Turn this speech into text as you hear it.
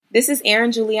This is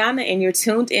Erin Juliana, and you're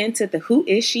tuned in to the Who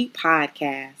Is She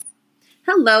podcast.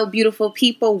 Hello, beautiful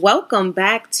people. Welcome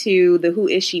back to the Who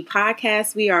Is She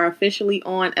podcast. We are officially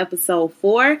on episode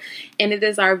 4, and it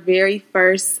is our very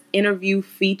first interview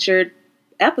featured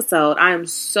episode. I am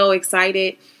so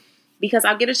excited because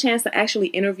I'll get a chance to actually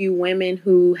interview women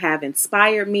who have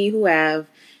inspired me, who have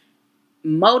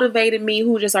motivated me,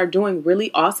 who just are doing really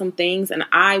awesome things, and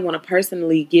I want to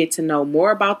personally get to know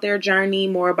more about their journey,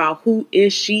 more about who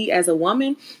is she as a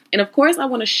woman, and of course I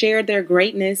want to share their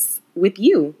greatness with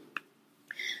you.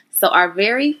 So our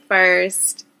very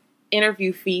first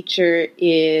interview feature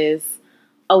is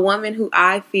a woman who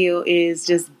I feel is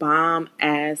just bomb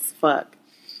as fuck.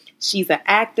 She's an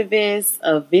activist,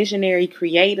 a visionary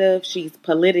creative, she's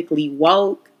politically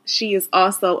woke. She is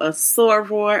also a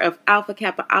soror of Alpha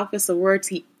Kappa Alpha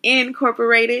Sorority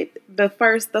Incorporated, the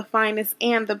first, the finest,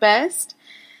 and the best.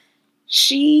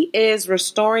 She is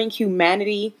restoring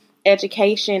humanity,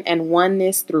 education, and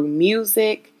oneness through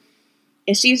music.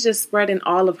 And she's just spreading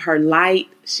all of her light.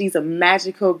 She's a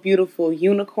magical, beautiful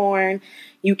unicorn.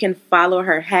 You can follow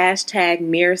her hashtag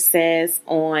MirrorSays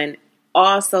on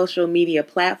all social media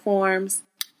platforms.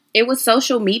 It was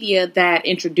social media that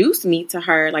introduced me to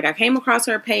her. Like, I came across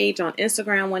her page on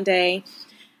Instagram one day,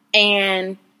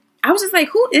 and I was just like,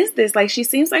 who is this? Like, she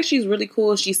seems like she's really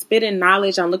cool. She's spitting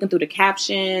knowledge. I'm looking through the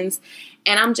captions,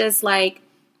 and I'm just like,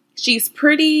 she's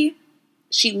pretty.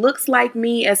 She looks like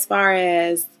me as far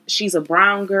as she's a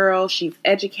brown girl. She's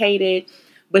educated,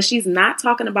 but she's not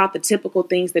talking about the typical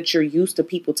things that you're used to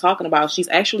people talking about. She's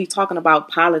actually talking about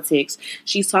politics.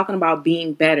 She's talking about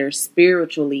being better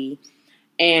spiritually,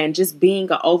 and just being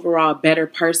an overall better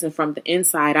person from the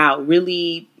inside out,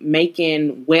 really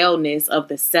making wellness of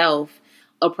the self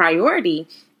a priority.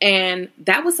 And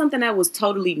that was something that was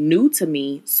totally new to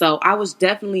me. So I was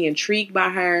definitely intrigued by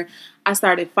her. I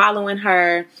started following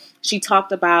her. She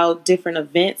talked about different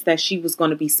events that she was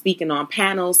going to be speaking on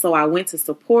panels. So I went to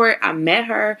support. I met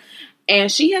her.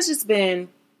 And she has just been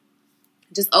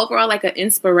just overall like an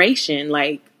inspiration.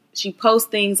 Like, she posts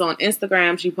things on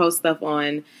Instagram. She posts stuff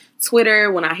on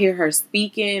Twitter. When I hear her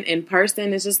speaking in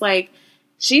person, it's just like,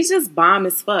 she's just bomb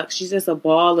as fuck. She's just a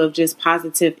ball of just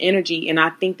positive energy. And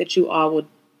I think that you all will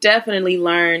definitely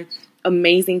learn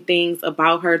amazing things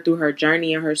about her through her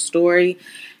journey and her story.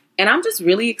 And I'm just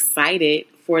really excited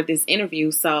for this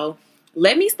interview. So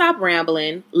let me stop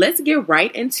rambling. Let's get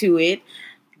right into it.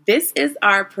 This is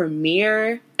our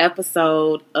premiere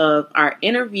episode of our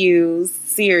interviews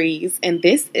series, and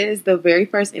this is the very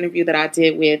first interview that I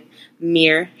did with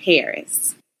Mir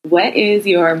Harris. What is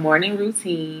your morning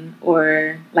routine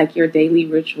or like your daily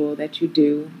ritual that you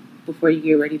do before you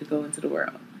get ready to go into the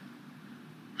world?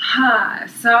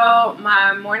 So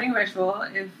my morning ritual,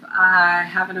 if I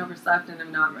haven't overslept and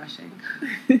I'm not rushing,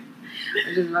 which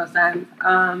is most times,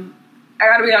 I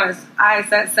gotta be honest, I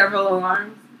set several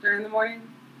alarms during the morning.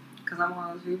 Because I'm one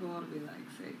of those people, it'll be like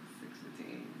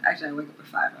 6:15. Actually, I wake up at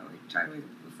 5. I try to wake up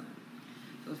at the sun.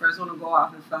 So the first one will go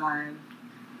off at 5,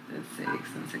 then 6,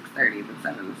 then 6:30, then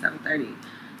 7, then 7:30.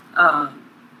 And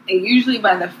usually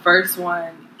by the first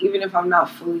one, even if I'm not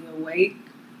fully awake,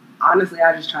 honestly,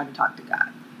 I just try to talk to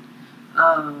God.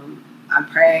 I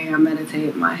pray, I meditate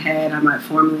in my head. I might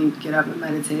formally get up and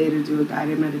meditate or do a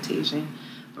guided meditation.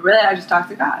 But really, I just talk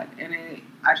to God. And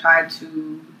I try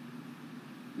to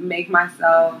make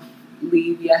myself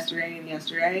leave yesterday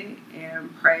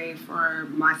and pray for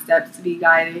my steps to be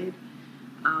guided,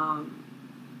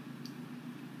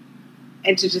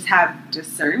 and to just have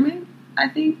discernment, I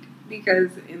think,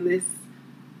 because in this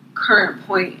current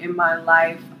point in my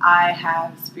life, I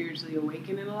have spiritually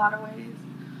awakened in a lot of ways,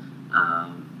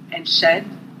 and shed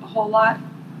a whole lot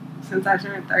since I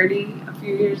turned 30 a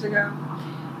few years ago.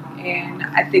 And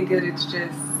I think that it's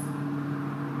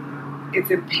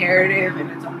imperative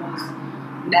and it's almost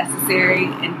necessary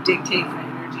and dictates the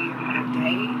energy of my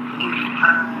day if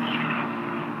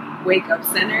I wake up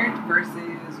centered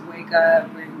versus wake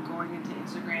up and going into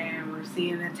Instagram or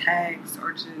seeing a text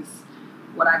or just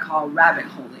what I call rabbit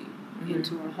holing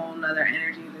into a whole nother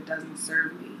energy that doesn't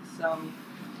serve me. So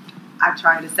I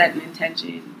try to set an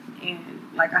intention and,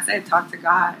 like I said, talk to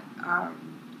God.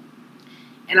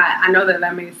 And I know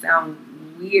that may sound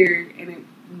weird, and it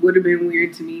would have been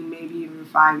weird to me maybe even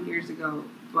 5 years ago,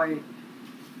 but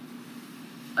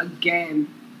again,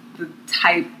 the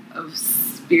type of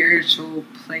spiritual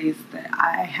place that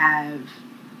I have,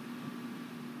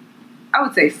 I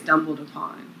would say, stumbled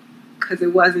upon, because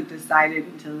it wasn't decided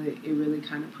until it really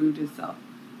kind of proved itself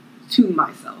to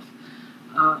myself.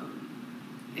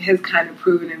 It has kind of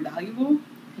proven invaluable.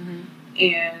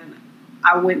 And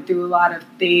I went through a lot of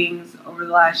things over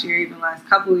the last year, even last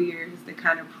couple of years, that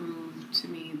kind of proved to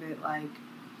me that, like,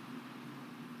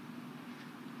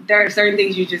 there are certain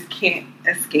things you just can't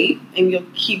escape, and you'll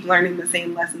keep learning the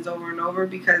same lessons over and over,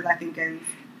 because I think as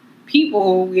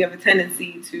people, we have a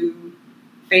tendency to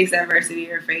face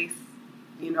adversity or face,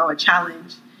 a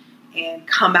challenge and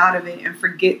come out of it and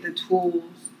forget the tools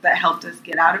that helped us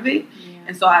get out of it. Yeah.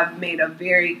 And so I've made a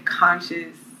very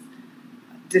conscious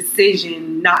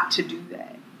decision not to do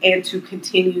that and to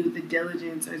continue the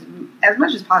diligence as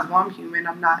much as possible. I'm human.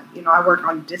 I'm not, I work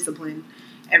on discipline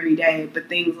every day, but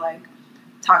things like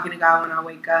talking to God when I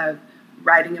wake up,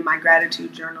 writing in my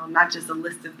gratitude journal, not just a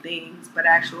list of things, but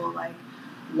actual, like,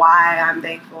 why I'm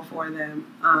thankful for them.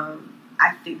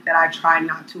 I think that I try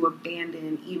not to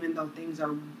abandon, even though things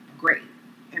are great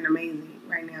and amazing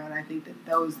right now. And I think that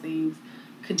those things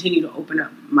continue to open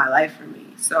up my life for me.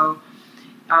 So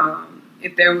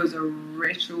if there was a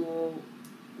ritual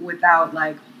without,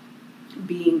 like,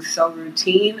 being so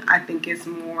routine, I think it's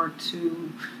more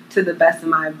to the best of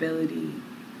my ability,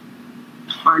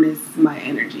 harness my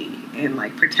energy and,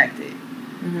 like, protect it.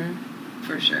 Mm-hmm.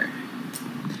 For sure.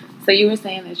 So you were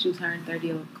saying that you turned 30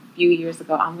 a few years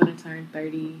ago. I'm going to turn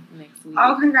 30 next week.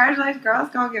 Oh, congratulations, girl.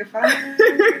 It's going to get fun.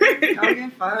 It's going to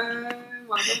get fun.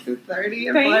 Welcome to 30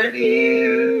 and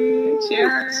flirty.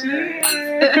 Cheers.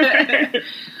 Cheers.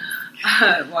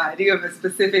 Why? Do you have a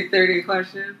specific 30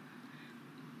 question?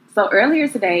 So earlier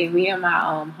today, me and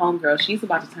my homegirl, she's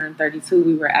about to turn 32.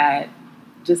 We were at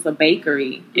just a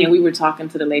bakery, and we were talking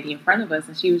to the lady in front of us,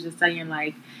 and she was just saying,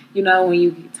 like, when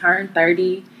you turn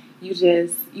 30, you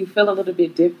feel a little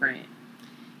bit different.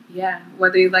 Yeah,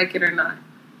 whether you like it or not.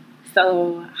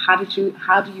 So how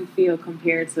do you feel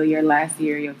compared to your last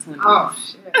year, your 20s? Oh,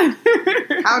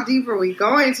 shit. How deep are we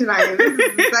going tonight? This is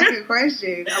the second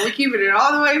question. Are we keeping it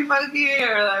all the way funky,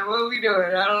 or, like, what are we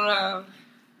doing? I don't know.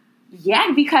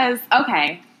 Yeah, because,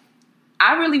 okay,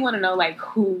 I really want to know, like,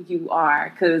 who you are.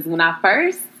 Because when I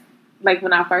first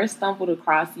stumbled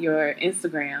across your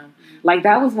Instagram, like,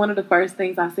 that was one of the first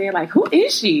things I said, like, who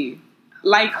is she?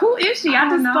 Like, who is she?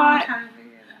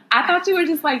 I thought you were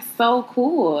just, like, so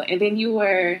cool. And then you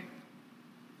were,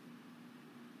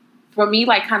 for me,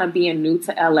 like, kind of being new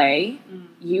to LA,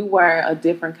 you were a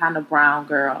different kind of brown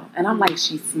girl. And I'm like,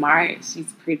 she's smart,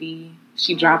 she's pretty,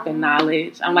 she dropping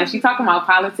knowledge. I'm like, she talking about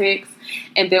politics.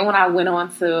 And then when I went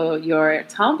on to your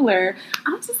Tumblr,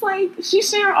 I'm just like, she's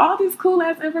sharing all this cool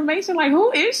ass information. Like,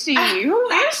 who is she? Who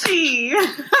is she? I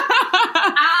don't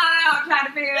know. I'm trying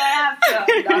to figure that out.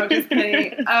 No, I'm just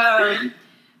kidding.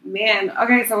 Man,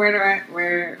 okay. So where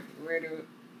do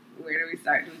we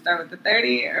start? Do we start with the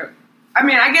 30? Or, I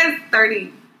mean, I guess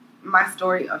 30. My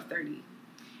story of 30,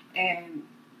 and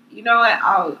you know what?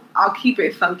 I'll keep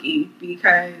it funky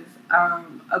because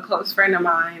a close friend of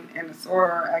mine and a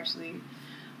soror actually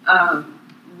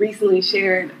recently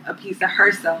shared a piece of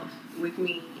herself with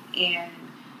me, and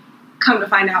come to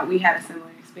find out we had a similar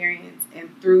experience.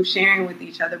 And through sharing with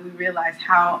each other, we realized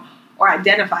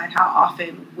identified how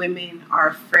often women are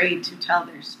afraid to tell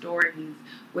their stories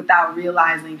without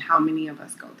realizing how many of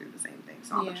us go through the same thing.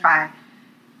 So I'm going to try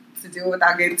to do it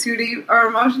without getting too deep or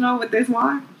emotional with this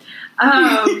one.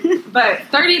 But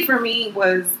 30 for me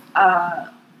was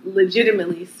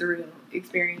legitimately surreal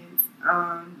experience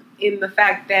in the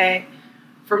fact that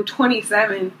from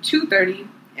 27 to 30,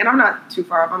 and I'm not too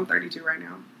far off, I'm 32 right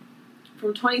now.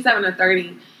 From 27 to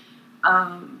 30,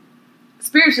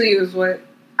 spiritually was what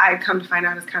I come to find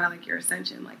out is kind of like your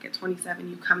ascension. Like at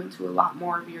 27, you come into a lot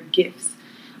more of your gifts,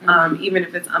 even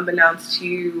if it's unbeknownst to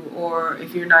you or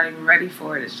if you're not even ready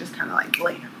for it. It's just kind of like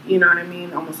blam, you know what I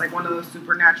mean? Almost like one of those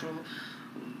supernatural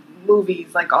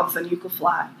movies, like all of a sudden you could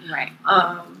fly. Right.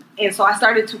 And so I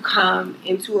started to come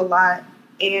into a lot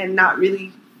and not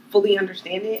really fully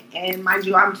understand it. And mind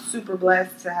you, I'm super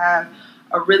blessed to have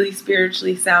a really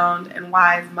spiritually sound and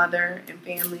wise mother and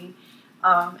family,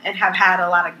 and have had a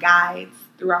lot of guides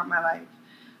throughout my life.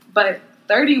 But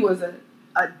 30 was a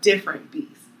different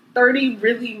beast. 30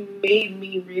 really made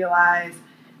me realize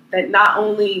that not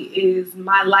only is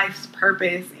my life's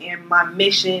purpose and my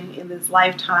mission in this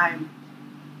lifetime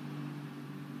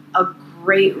a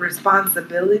great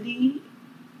responsibility,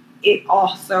 it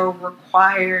also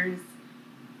requires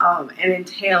and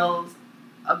entails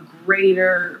a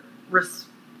greater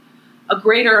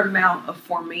amount of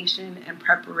formation and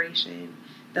preparation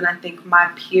than I think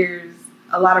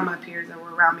a lot of my peers that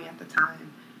were around me at the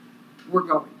time were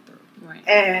going through. Right.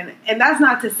 And that's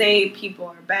not to say people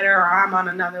are better or I'm on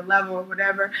another level or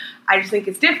whatever. I just think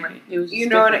it's different.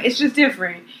 It's just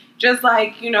different. Just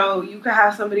like, you could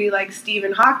have somebody like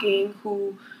Stephen Hawking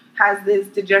who has this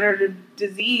degenerative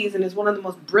disease and is one of the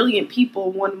most brilliant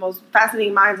people, one of the most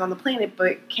fascinating minds on the planet,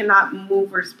 but cannot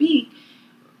move or speak,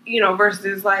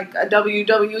 versus like a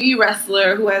WWE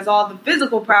wrestler who has all the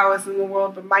physical prowess in the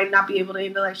world, but might not be able to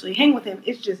intellectually hang with him.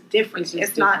 It's just different.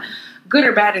 It's not good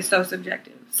or bad. It's so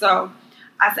subjective. So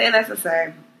I say that to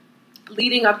say,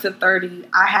 leading up to 30,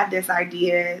 I had this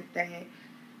idea that,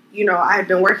 I had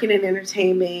been working in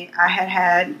entertainment. I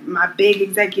had my big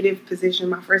executive position,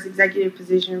 my first executive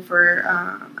position for,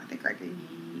 I think like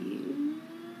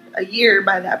a year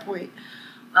by that point,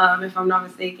 if I'm not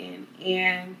mistaken.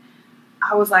 And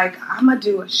I was like, I'm going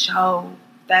to do a show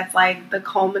that's like the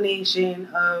culmination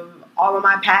of all of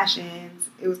my passions.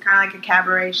 It was kind of like a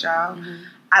cabaret show. Mm-hmm.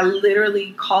 I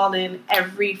literally called in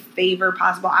every favor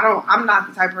possible. I'm not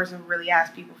the type of person who really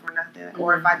asks people for nothing. Mm-hmm.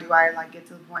 Or if I do, I like get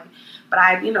to the point. But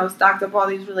I, stocked up all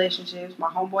these relationships. My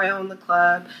homeboy owned the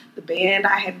club. The band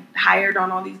I had hired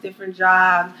on all these different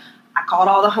jobs. I called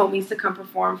all the homies to come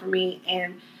perform for me.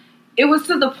 And it was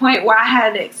to the point where I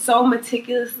had it so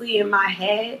meticulously in my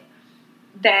head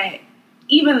that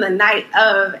even the night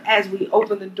of, as we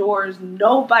opened the doors,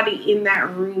 nobody in that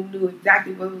room knew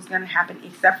exactly what was going to happen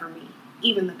except for me.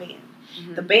 Even the band.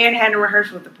 Mm-hmm. The band hadn't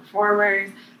rehearsed with the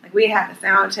performers. Like, we had a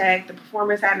sound check. The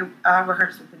performers hadn't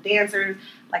rehearsed with the dancers.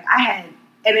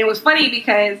 And it was funny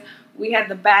because we had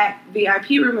the back VIP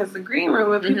room as the green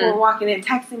room, and people were walking in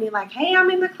texting me like, hey, I'm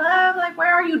in the club. Like,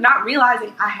 where are you? Not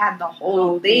realizing I had the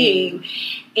whole thing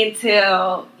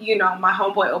until, my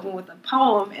homeboy opened with a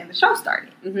poem and the show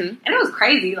started. Mm-hmm. And it was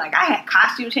crazy. Like, I had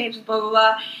costume changes, blah, blah,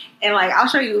 blah. And, I'll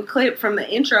show you a clip from the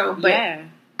intro, but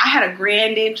I had a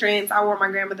grand entrance. I wore my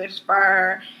grandmother's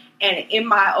fur. And in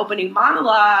my opening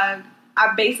monologue,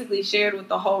 I basically shared with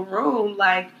the whole room,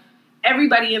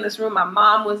 everybody in this room, my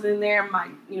mom was in there, my,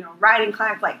 writing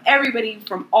clients, everybody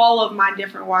from all of my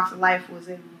different walks of life was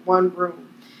in one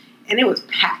room. And it was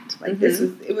packed. It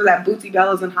was at Bootsy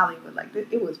Bellows in Hollywood.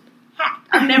 It was packed.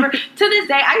 I've never, to this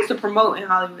day, I used to promote in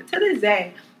Hollywood. To this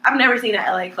day, I've never seen an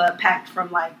LA club packed from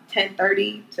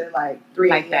 10:30 to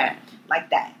 3 a.m.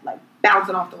 Like that.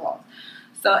 Bouncing off the walls.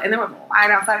 So, and there was a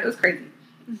line outside. It was crazy.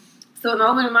 So in the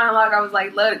opening monologue, I was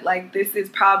like, look, this is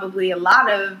probably a lot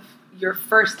of your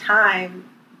first time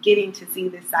getting to see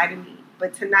this side of me.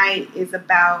 But tonight is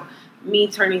about me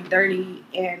turning 30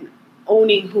 and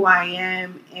owning who I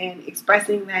am and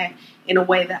expressing that in a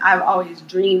way that I've always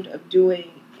dreamed of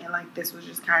doing. And this was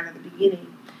just kind of the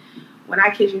beginning. When I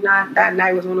kid you not, that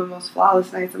night was one of the most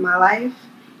flawless nights of my life.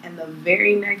 And the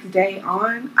very next day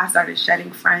on, I started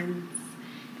shedding friends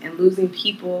and losing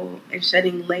people and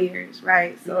shedding layers,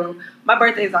 right? So my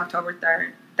birthday is October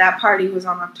 3rd. That party was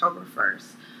on October 1st.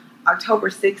 October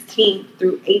 16th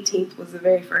through 18th was the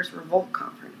very first Revolt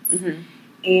conference.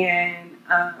 Mm-hmm. And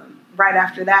right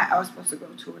after that, I was supposed to go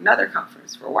to another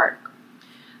conference for work.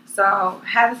 So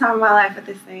had the time of my life at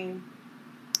this thing.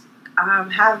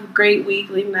 Have a great week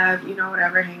leading up,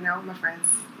 whatever, hanging out with my friends.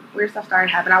 Weird stuff started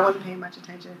happening. I wasn't paying much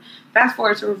attention. Fast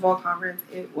forward to Revolt Conference,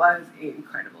 it was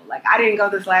incredible. I didn't go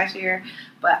this last year,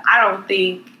 but I don't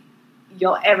think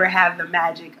you'll ever have the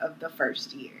magic of the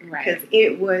first year. Because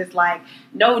it was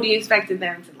nobody expected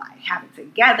them to have it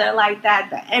together like that.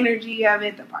 The energy of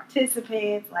it, the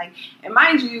participants, and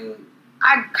mind you,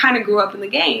 I kind of grew up in the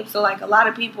game. So a lot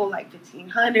of people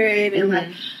 1500 and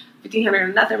 1500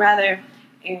 or nothing rather.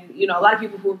 And, a lot of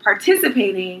people who were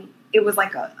participating, it was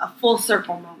a full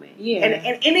circle moment. Yeah.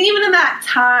 And even in that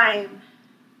time,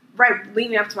 right,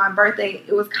 leading up to my birthday,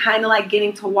 it was kind of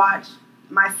getting to watch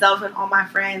myself and all my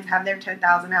friends have their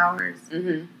 10,000 hours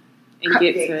and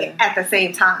at the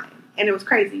same time. And it was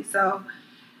crazy. So,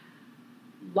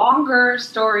 longer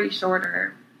story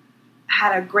shorter,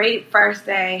 had a great first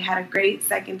day, had a great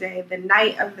second day. The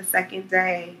night of the second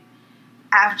day,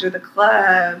 after the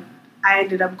club, I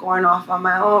ended up going off on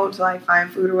my own to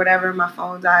find food or whatever. My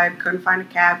phone died. Couldn't find a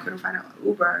cab. Couldn't find an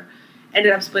Uber.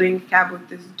 Ended up splitting a cab with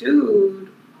this dude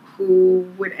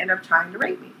who would end up trying to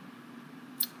rape me.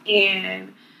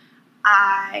 And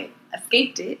I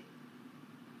escaped it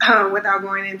without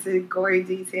going into gory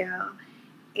detail.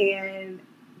 And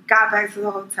got back to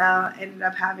the hotel. Ended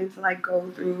up having to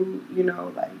go through,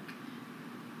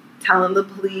 telling the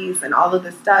police and all of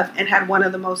this stuff, and had one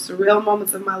of the most surreal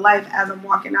moments of my life as I'm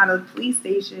walking out of the police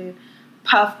station.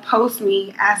 Puff posts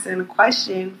me asking a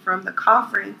question from the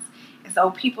conference, and so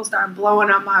people start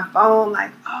blowing up my phone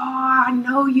oh, I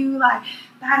know you, that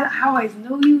I always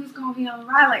knew you was gonna be on the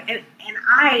ride, and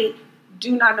I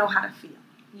do not know how to feel.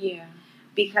 Yeah,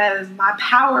 because my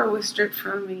power was stripped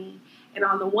from me, and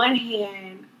on the one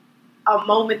hand, a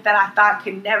moment that I thought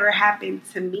could never happen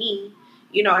to me.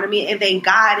 You know what I mean? And thank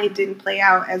God it didn't play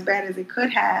out as bad as it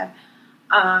could have.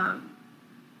 I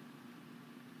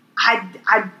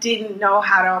didn't know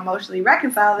how to emotionally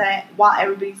reconcile that while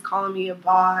everybody's calling me a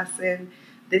boss and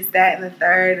this, that, and the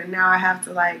third, and now I have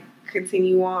to like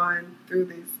continue on through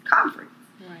this conference.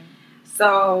 Right.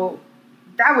 So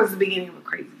that was the beginning of a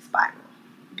crazy spiral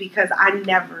because I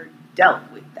never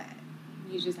dealt with that.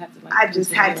 You just had to like. I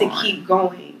just had to keep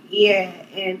going. Yeah,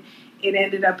 and it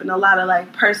ended up in a lot of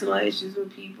like personal issues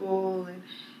with people and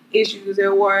issues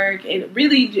at work, and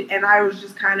really, and I was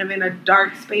just kind of in a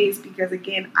dark space because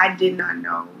again, I did not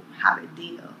know how to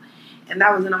deal, and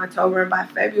that was in October, and by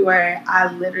February,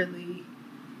 I literally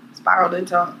spiraled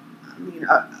into, a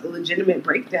legitimate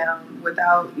breakdown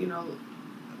without,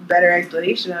 better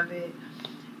explanation of it.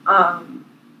 And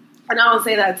I don't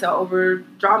say that to over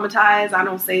dramatize. I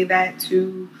don't say that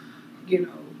to,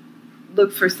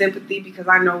 look for sympathy because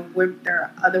I know there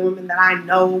are other women that I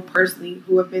know personally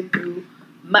who have been through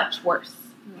much worse.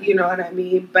 Right. You know what I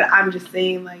mean? But I'm just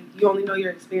saying, like, you only know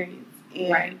your experience.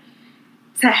 And right.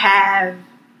 to have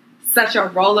such a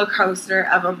roller coaster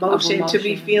of emotion, to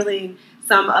be feeling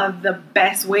some of the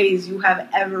best ways you have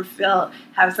ever felt,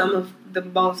 have some of the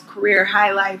most career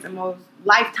highlights and most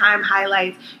lifetime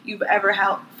highlights you've ever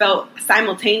felt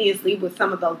simultaneously with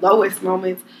some of the lowest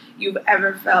moments you've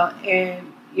ever felt.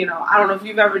 And, I don't know if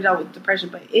you've ever dealt with depression,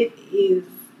 but it is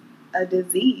a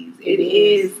disease. It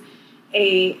is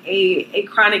a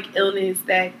chronic illness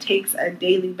that takes a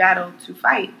daily battle to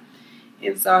fight.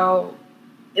 And so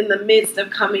in the midst of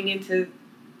coming into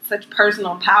such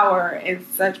personal power and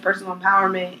such personal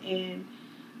empowerment and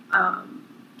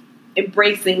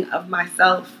embracing of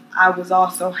myself, I was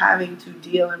also having to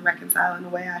deal and reconcile in a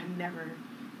way I had never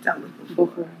dealt with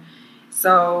before.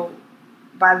 So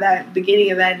by that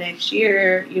beginning of that next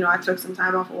year, I took some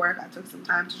time off of work. I took some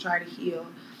time to try to heal.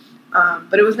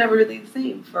 But it was never really the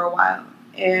same for a while.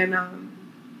 And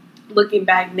looking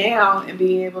back now and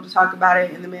being able to talk about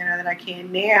it in the manner that I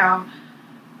can now,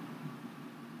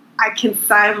 I can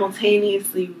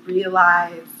simultaneously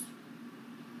realize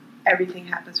everything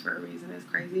happens for a reason, as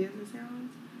crazy as it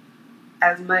sounds,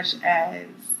 as much as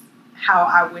how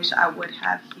I wish I would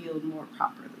have healed more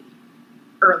properly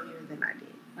earlier than I did.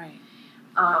 Right.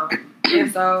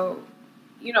 And so,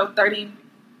 30,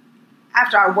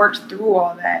 after I worked through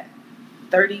all that,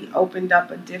 30 opened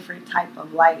up a different type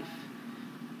of life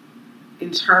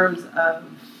in terms of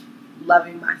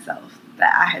loving myself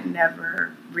that I had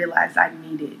never realized I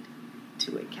needed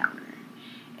to encounter.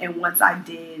 And once I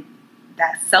did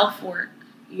that self-work,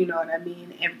 you know what I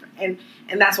mean? And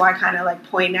that's why I kind of like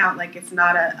point out, like, it's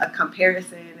not a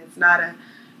comparison. It's not a,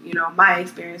 my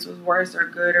experience was worse or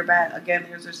good or bad. Again,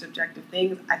 those are subjective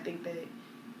things. I think that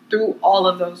through all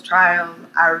of those trials,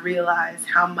 I realized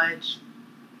how much,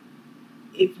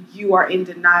 if you are in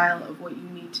denial of what you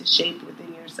need to shape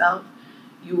within yourself,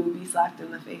 you will be slapped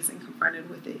in the face and confronted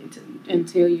with it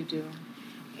until you do.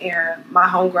 And my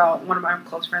homegirl, one of my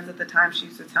close friends at the time, she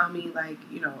used to tell me, like,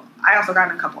 I also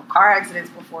got in a couple of car accidents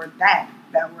before that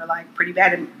were, like, pretty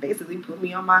bad and basically put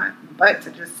me on my butt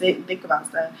to just sit and think about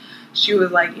stuff. She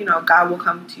was like, God will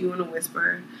come to you in a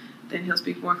whisper, then he'll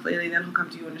speak more clearly, then he'll come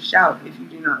to you in a shout if you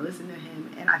do not listen to him.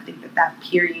 And I think that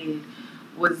period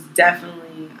was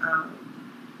definitely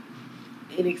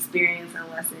an experience and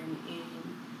lesson in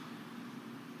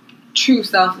true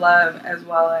self-love as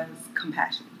well as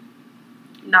compassion.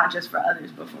 Not just for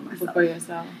others, but for myself. But for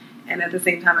yourself. And at the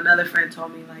same time, another friend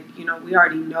told me, like, we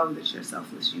already know that you're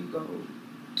selfless. You go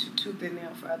to tooth and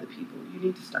nail for other people. You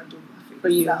need to start doing that for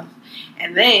yourself.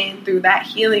 And then through that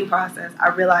healing process, I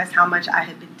realized how much I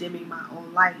had been dimming my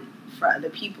own light for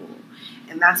other people.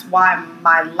 And that's why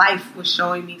my life was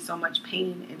showing me so much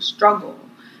pain and struggle,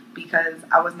 because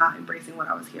I was not embracing what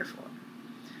I was here for.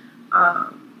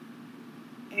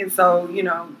 And so,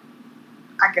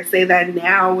 I can say that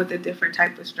now with a different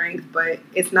type of strength, but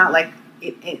it's not like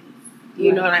it ends.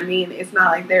 You know what I mean? It's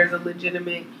not like there's a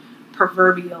legitimate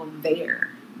proverbial there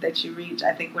that you reach.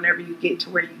 I think whenever you get to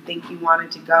where you think you want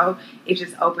it to go, it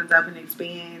just opens up and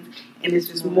expands, and it's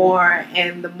just more.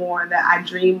 And the more that I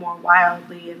dream more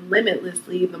wildly and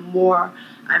limitlessly, the more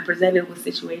I'm presented with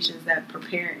situations that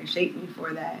prepare and shape me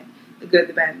for that, the good,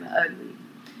 the bad, and the ugly.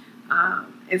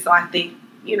 And so I think,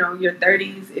 your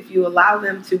 30s, if you allow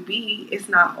them to be, it's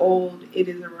not old. It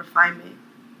is a refinement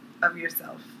of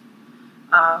yourself,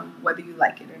 whether you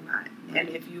like it or not. And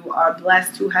if you are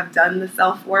blessed to have done the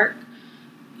self-work,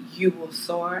 you will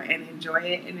soar and enjoy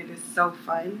it, and it is so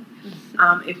fun.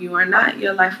 If you are not,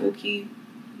 your life will keep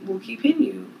hitting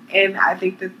you. And I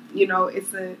think that,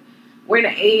 we're in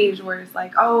an age where it's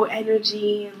like, oh,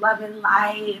 energy and love and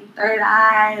light and third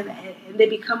eye, and they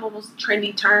become almost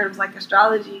trendy terms like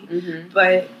astrology. Mm-hmm.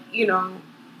 But,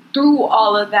 through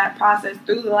all of that process,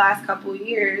 through the last couple of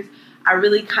years, I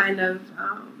really kind of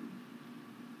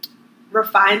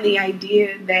refined the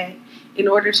idea that in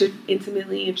order to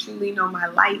intimately and truly know my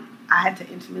light, I had to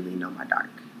intimately know my dark.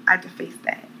 I had to face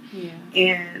that. Yeah.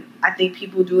 And I think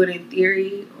people do it in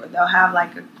theory, or they'll have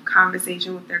like a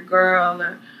conversation with their girl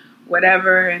or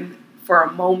whatever, and for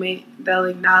a moment they'll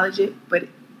acknowledge it, but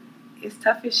it's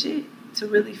tough as shit to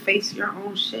really face your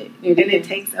own shit. It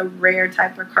takes a rare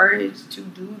type of courage to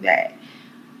do that.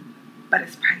 But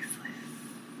it's priceless.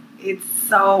 It's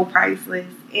so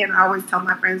priceless. And I always tell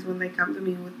my friends when they come to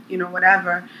me with,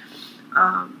 whatever.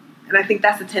 And I think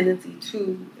that's a tendency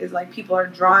too, is like people are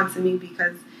drawn to me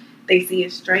because they see a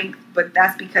strength, but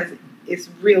that's because it's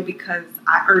real, because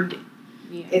I earned it.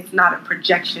 Yeah. It's not a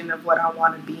projection of what I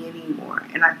want to be anymore.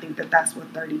 And I think that that's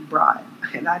what 30 brought.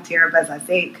 And I tear up as I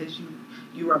say it, because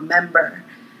you remember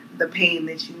the pain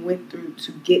that you went through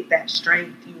to get that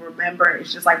strength. You remember,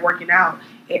 it's just like working out.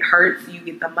 It hurts, you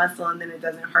get the muscle, and then it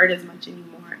doesn't hurt as much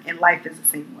anymore. And life is the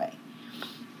same way.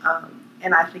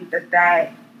 And I think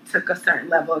that took a certain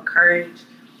level of courage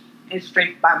and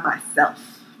strength by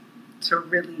myself to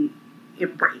really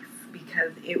embrace,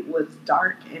 because it was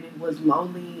dark and it was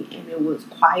lonely and it was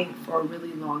quiet for a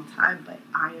really long time. But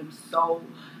I am so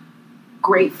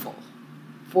grateful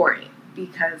for it,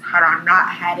 because had I not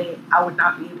had it, I would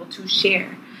not be able to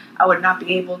share. I would not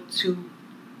be able to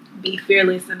be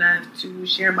fearless enough to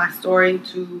share my story,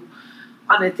 to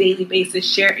on a daily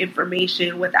basis share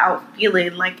information without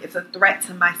feeling like it's a threat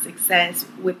to my success,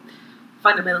 with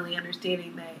fundamentally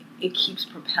understanding that it keeps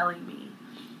propelling me.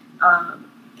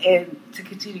 And to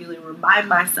continually remind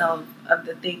myself of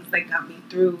the things that got me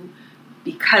through,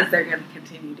 because they're going to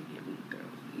continue to get me through.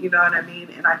 You know what I mean?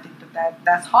 And I think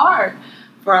that's hard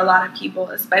for a lot of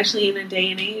people, especially in a day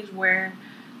and age where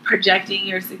projecting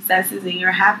your successes and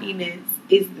your happiness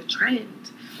is the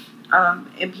trend.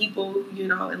 And people,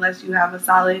 unless you have a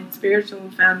solid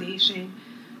spiritual foundation,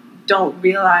 don't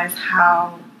realize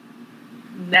how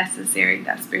necessary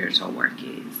that spiritual work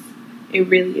is. It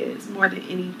really is, more than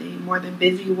anything, more than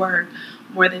busy work,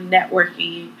 more than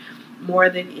networking, more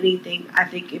than anything. I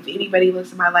think if anybody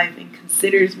looks at my life and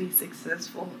considers me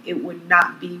successful, it would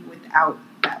not be without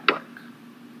that work.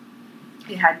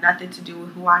 It had nothing to do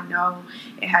with who I know.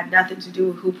 It had nothing to do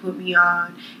with who put me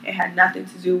on. It had nothing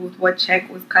to do with what check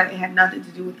was cut. It had nothing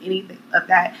to do with anything of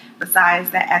that,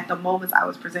 besides that at the moments I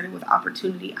was presented with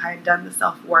opportunity, I had done the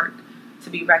self-work to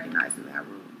be recognized in that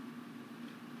room.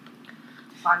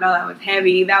 I know that was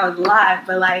heavy. That was a lot,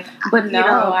 but I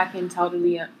can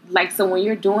totally so when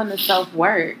you're doing the self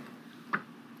work,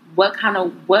 what kind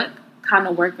of work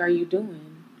are you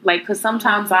doing? Because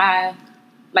sometimes there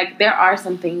are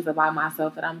some things about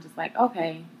myself that I'm just like,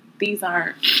 okay, these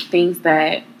aren't things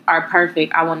that are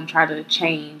perfect. I want to try to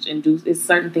change and do. It's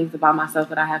certain things about myself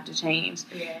that I have to change.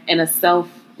 Yeah. And a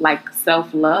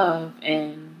self-love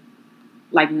and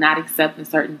not accepting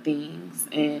certain things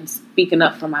and speaking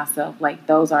up for myself,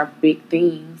 those are big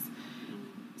things.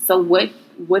 So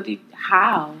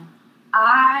how?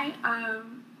 I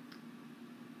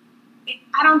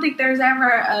don't think there's ever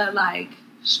a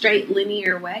straight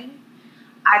linear way.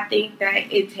 I think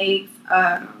that it takes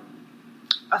a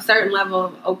certain level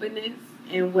of openness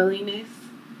and willingness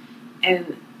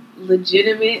and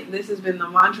legitimate. This has been the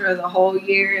mantra of the whole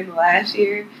year and the last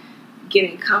year.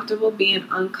 Getting comfortable being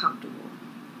uncomfortable.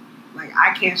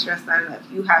 I can't stress that enough.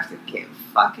 You have to get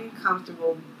fucking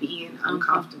comfortable being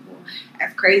uncomfortable.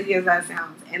 As crazy as that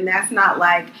sounds. And that's not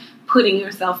putting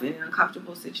yourself in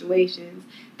uncomfortable situations.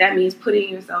 That means putting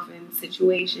yourself in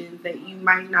situations that you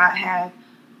might not have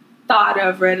thought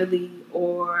of readily,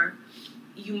 or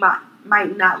you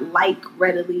might not like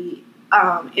readily,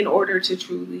 in order to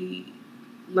truly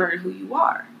learn who you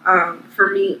are. For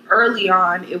me, early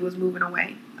on, it was moving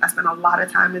away. I spent a lot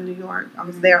of time in New York. I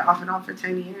was there off and on for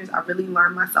 10 years. I really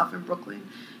learned myself in Brooklyn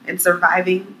and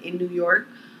surviving in New York.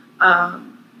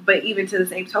 But even to the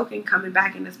same token, coming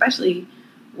back and especially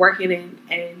working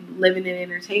and living in the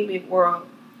entertainment world,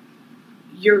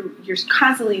 you're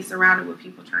constantly surrounded with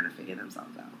people trying to figure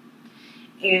themselves out.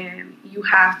 And you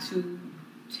have to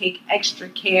take extra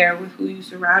care with who you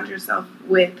surround yourself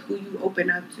with, who you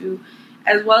open up to,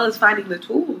 as well as finding the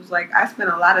tools. I spent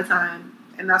a lot of time,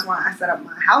 and that's why I set up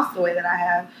my house the way that I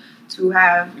have, to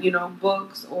have,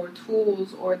 books or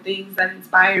tools or things that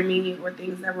inspire me or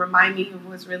things that remind me of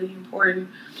what's really important.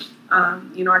 I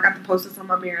got the posters on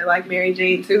my mirror like Mary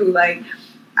Jane too. I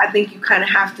think you kind of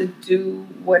have to do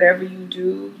whatever you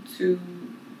do to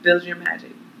build your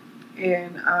magic.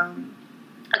 And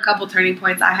a couple turning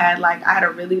points I had a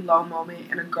really low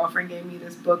moment, and a girlfriend gave me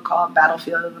this book called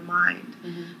Battlefield of the Mind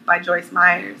by Joyce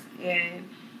Myers. And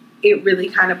it really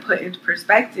kind of put into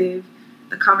perspective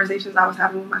the conversations I was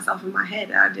having with myself in my head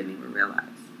that I didn't even realize.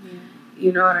 Yeah.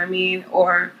 You know what I mean?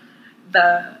 Or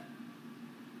the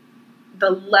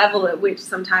level at which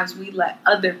sometimes we let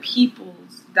other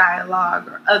people's dialogue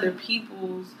or other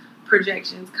people's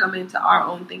projections come into our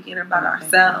own thinking about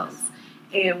ourselves,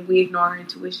 and we ignore our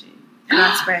intuition. And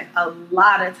I spent a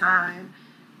lot of time,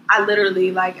 I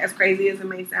literally, like, as crazy as it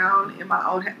may sound, in my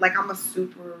own head, like, I'm a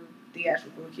super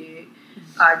theatrical kid.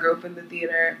 I grew up in the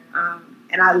theater,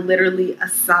 and I literally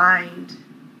assigned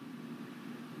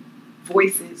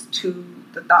voices to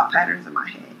the thought patterns in my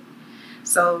head.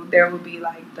 So there would be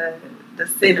like the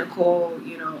cynical,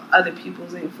 other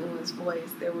people's influence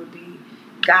voice. There would be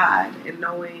God and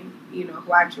knowing,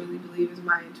 who I truly believe is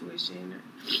my intuition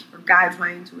or guides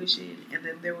my intuition. And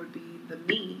then there would be the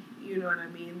me, you know what I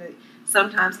mean? That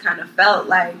sometimes kind of felt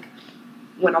like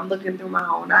when I'm looking through my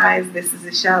own eyes, this is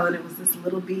a shell, and it was this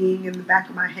little being in the back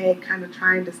of my head kind of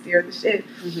trying to steer the ship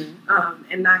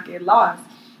and not get lost.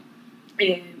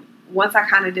 And once I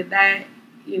kind of did that,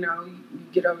 you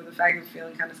get over the fact of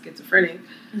feeling kind of schizophrenic.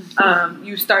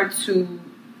 You start to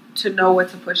know what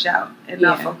to push out and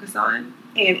not focus on.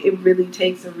 And it really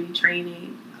takes a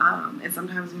retraining and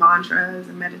sometimes mantras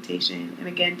and meditation and,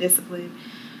 again, discipline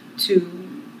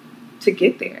to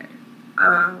get there.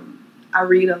 I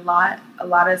read a lot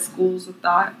of schools of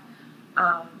thought.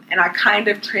 And I kind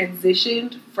of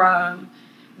transitioned from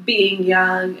being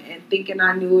young and thinking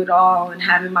I knew it all and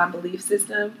having my belief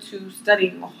system to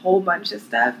studying a whole bunch of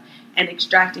stuff and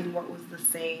extracting what was the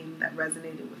same that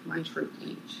resonated with my truth.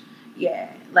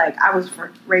 Yeah, like I was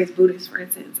raised Buddhist, for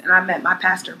instance, and I met my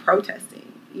pastor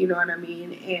protesting, you know what I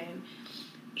mean? And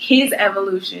his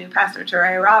evolution, Pastor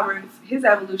Teray Roberts, his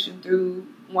evolution through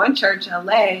One Church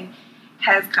LA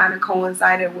has kind of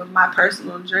coincided with my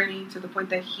personal journey to the point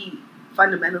that he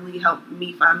fundamentally helped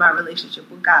me find my relationship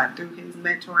with God through his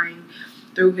mentoring,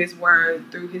 through his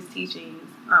word, through his teachings,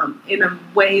 in a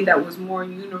way that was more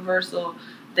universal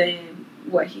than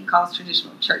what he calls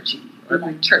traditional churchy or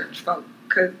like church folk.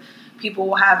 Because people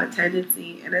will have a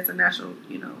tendency, and it's a natural,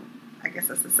 I guess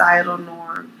a societal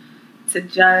norm, to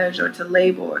judge or to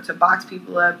label or to box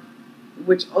people up,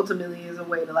 which ultimately is a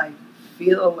way to like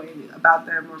feel a way about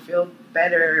them or feel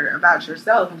better about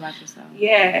yourself.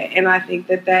 Yeah, and I think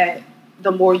that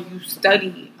the more you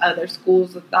study other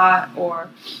schools of thought or,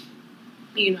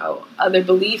 other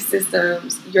belief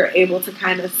systems, you're able to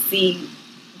kind of see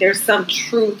there's some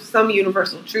truth, some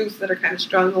universal truths that are kind of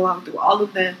strung along through all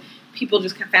of them. People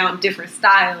just found different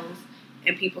styles,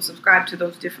 and people subscribe to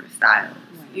those different styles.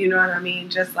 Right. You know what I mean?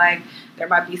 Just like there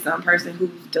might be some person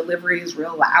whose delivery is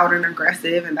real loud and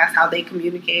aggressive, and that's how they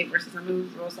communicate, versus someone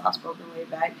who's real soft-spoken,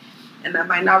 laid back, and that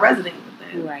might not resonate with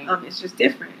them. Right. It's just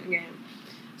different, again.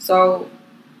 So,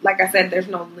 like I said, there's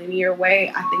no linear way.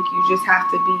 I think you just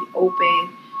have to be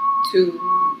open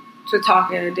to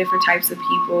talking to different types of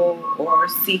people or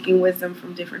seeking wisdom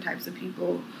from different types of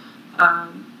people.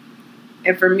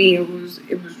 And for me, it was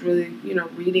really,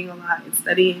 reading a lot and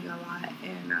studying a lot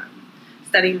and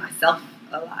studying myself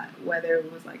a lot, whether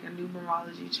it was like a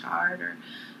numerology chart or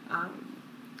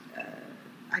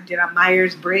I did a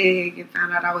Myers-Briggs and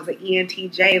found out I was an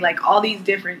ENTJ, like all these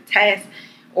different tests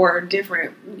or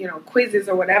different, quizzes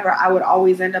or whatever. I would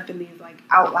always end up in these like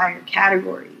outlier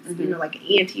categories. Like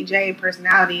ENTJ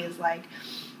personality is like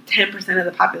 10% of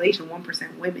the population,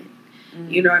 1% women.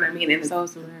 You know what I mean? And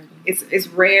it's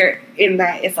rare in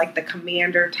that it's like the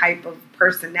commander type of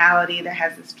personality that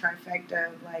has this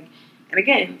trifecta of like, and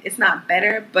again, it's not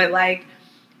better, but like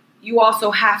you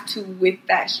also have to, with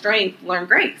that strength, learn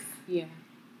grace. Yeah.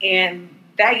 And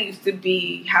that used to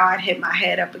be how I'd hit my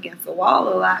head up against the wall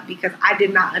a lot because I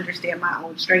did not understand my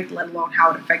own strength, let alone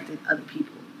how it affected other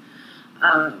people.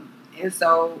 And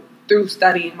so through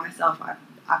studying myself, I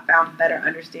found a better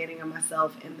understanding of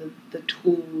myself and the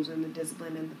tools and the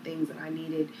discipline and the things that I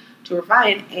needed to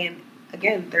refine. And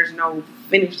again, there's no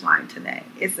finish line to that.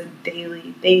 It's a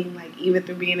daily thing. Like even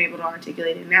through being able to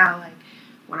articulate it now, like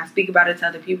when I speak about it to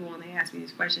other people when they ask me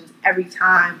these questions, every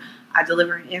time I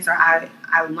deliver an answer, I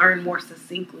learn more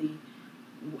succinctly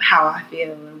how I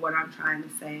feel and what I'm trying to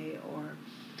say, or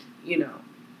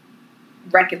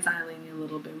reconciling it a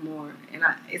little bit more. And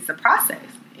it's a process,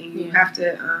 and you have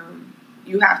to.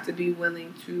 You have to be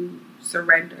willing to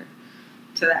surrender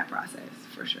to that process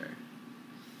for sure.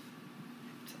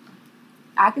 So.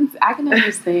 I can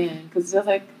understand because just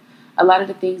like a lot of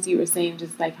the things you were saying,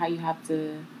 just like how you have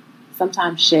to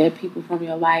sometimes shed people from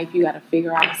your life. You got to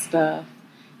figure out stuff.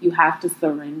 You have to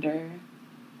surrender.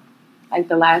 Like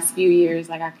the last few years,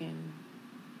 like I can.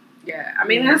 Yeah, I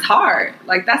mean that's hard.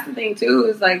 Like that's the thing too.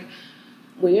 Is like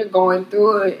when you're going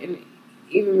through it and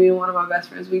even me and one of my best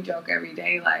friends, we joke every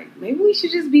day, like, maybe we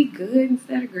should just be good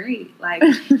instead of great. Like,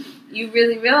 you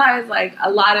really realize, like, a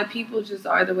lot of people just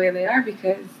are the way they are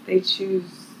because they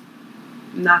choose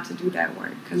not to do that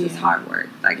work because it's hard work.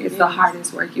 Like, it's the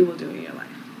hardest work you will do in your life,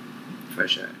 for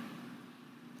sure.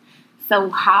 So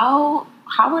how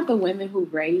are the women who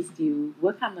raised you?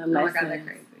 What kind of lessons? Oh my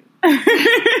God, they're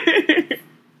crazy.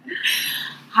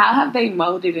 How have they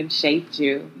molded and shaped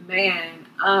you? Man,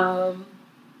 I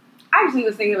actually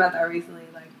was thinking about that recently.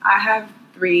 Like, I have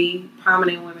 3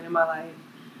 prominent women in my life.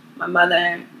 My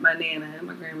mother, my Nana,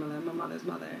 my grandmother, my mother's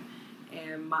mother,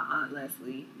 and my Aunt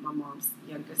Leslie, my mom's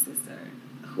younger sister,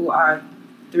 who are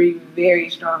 3 very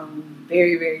strong,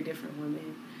 very, very different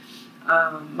women.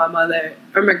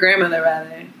 My grandmother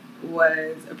rather,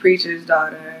 was a preacher's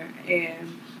daughter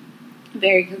and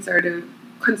very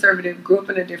conservative, grew up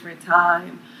in a different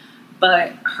time,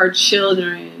 but her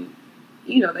children,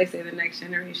 you know, they say the next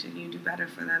generation, you do better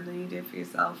for them than you did for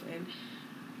yourself, and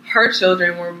her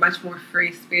children were much more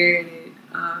free-spirited,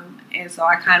 and so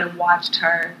I kind of watched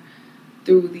her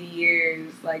through the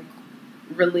years, like,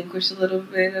 relinquish a little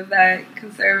bit of that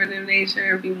conservative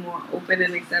nature and be more open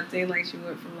and accepting. Like, she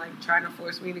went from, like, trying to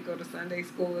force me to go to Sunday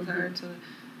school with her to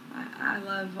I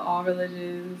love all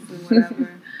religions and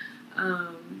whatever.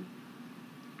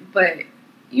 But,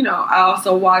 you know, I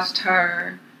also watched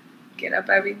her get up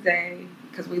every day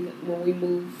because when we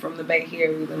moved from the Bay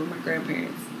here, we lived with my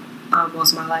grandparents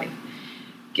most of my life.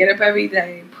 Get up every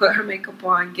day, put her makeup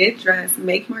on, get dressed,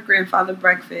 make my grandfather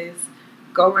breakfast,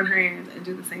 go run her errands, and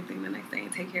do the same thing the next day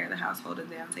and take care of the house, hold it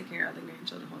down, take care of the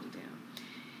grandchildren, hold it down.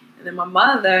 And then my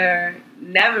mother,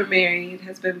 never married,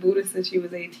 has been Buddhist since she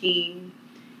was 18,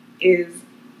 is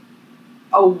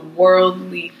a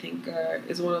worldly thinker,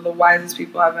 is one of the wisest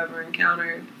people I've ever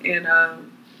encountered, and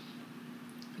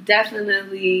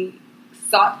definitely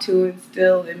sought to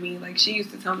instill in me. Like, she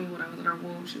used to tell me when I was in her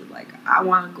womb, she was like, I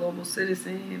want a global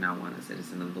citizen, I want a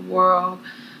citizen of the world.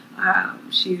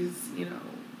 She's, you know,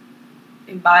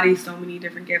 embodies so many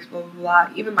different gifts, blah, blah, blah.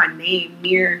 Even my name,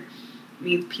 Mir,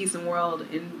 means peace and world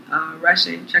in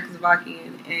Russian,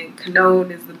 Czechoslovakian, and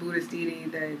Kanon is the Buddhist deity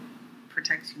that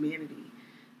protects humanity.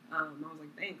 I was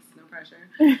like, thanks, no pressure.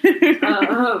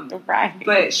 Right.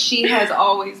 But she has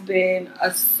always been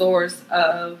a source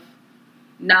of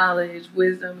knowledge,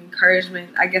 wisdom,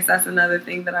 encouragement. I guess that's another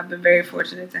thing that I've been very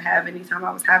fortunate to have. Anytime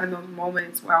I was having those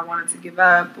moments where I wanted to give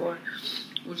up or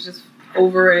was just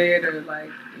over it or,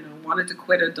 like, you know, wanted to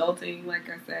quit adulting, like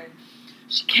I said,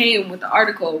 she came with the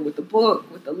article, with the book,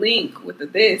 with the link, with the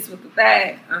this, with the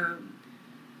that.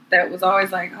 That was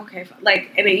always like, okay,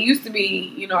 like, and it used to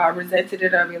be, you know, I resented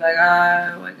it. I'd be like, like,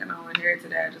 I don't want to hear it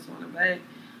today. I just want to vent.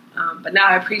 But now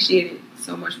I appreciate it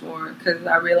so much more because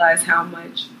I realize how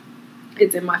much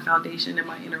it's in my foundation and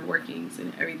my inner workings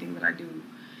and everything that I do.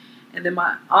 And then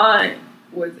my aunt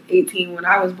was 18 when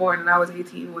I was born, and I was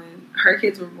 18 when her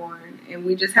kids were born. And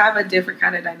we just have a different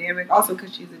kind of dynamic, also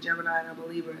because she's a Gemini and a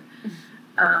believer.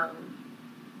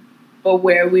 But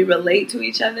where we relate to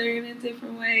each other in a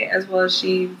different way, as well as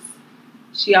she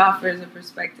offers a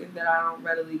perspective that I don't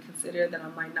readily consider, that I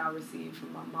might not receive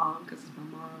from my mom, because it's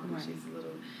my mom, right. She's a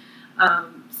little...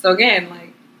 so again,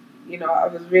 like, you know, I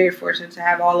was very fortunate to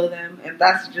have all of them, and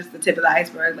that's just the tip of the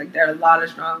iceberg. Like, there are a lot of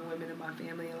strong women in my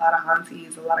family, a lot of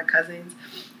aunties, a lot of cousins.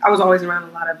 I was always around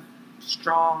a lot of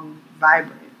strong,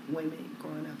 vibrant women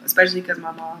growing up, especially because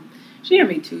my mom, she had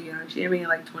me too young. She had me at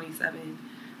like 27.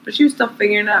 But she was still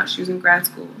figuring it out. She was in grad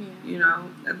school, you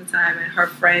know, at the time. And her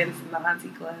friends in the auntie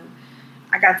club,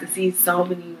 I got to see so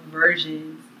many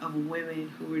versions of women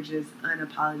who were just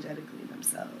unapologetically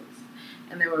themselves.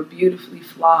 And they were beautifully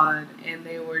flawed. And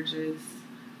they were just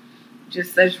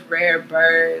such rare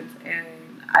birds. And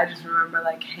I just remember,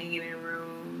 like, hanging in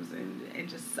rooms and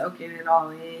just soaking it all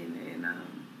in. And,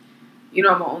 you know,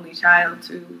 I'm an only child,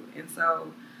 too. And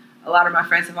so a lot of my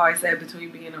friends have always said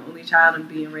between being an only child and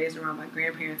being raised around my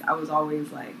grandparents, I was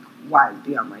always, like, wise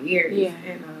beyond my years. Yeah.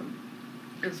 And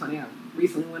it was funny, I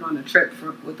recently went on a trip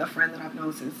with a friend that I've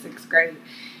known since 6th grade.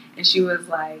 And she was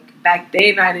like, back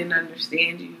then I didn't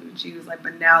understand you. And she was like,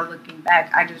 but now looking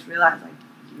back, I just realized, like,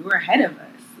 you were ahead of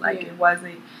us. Like, It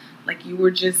wasn't, like, you were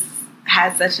just,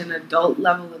 had such an adult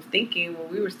level of thinking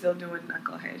when we were still doing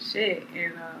knucklehead shit.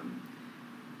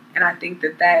 And I think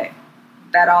that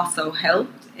also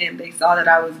helped. And they saw that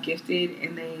I was gifted,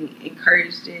 and they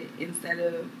encouraged it instead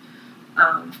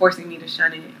of forcing me to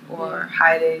shun it or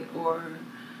hide it or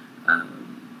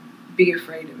be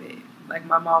afraid of it. Like,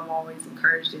 my mom always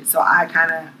encouraged it. So I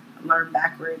kind of learned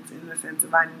backwards in the sense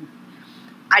of I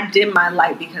dimmed my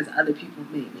light because other people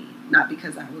made me, not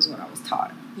because that was what I was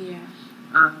taught. Yeah.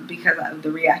 Because of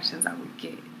the reactions I would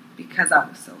get. because I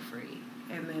was so free.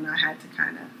 And then I had to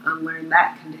kind of unlearn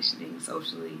that conditioning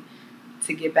socially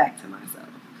to get back to myself.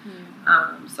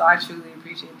 So I truly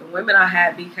appreciate the women I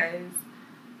had because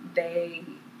they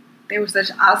were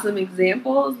such awesome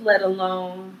examples, let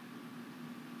alone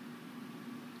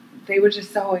they were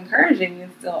just so encouraging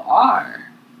and still are.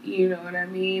 You know what I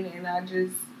mean? And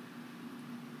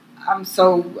I'm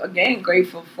so, again,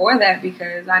 grateful for that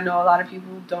because I know a lot of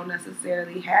people don't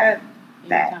necessarily have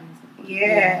that.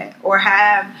 Yeah. Or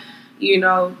have, you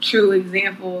know, true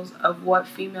examples of what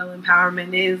female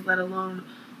empowerment is, let alone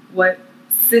what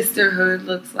sisterhood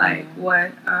looks like,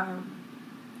 what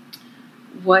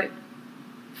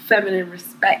feminine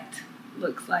respect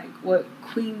looks like, what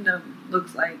queendom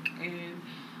looks like. And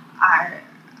I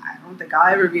don't think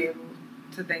I'll ever be able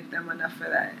to thank them enough for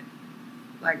that.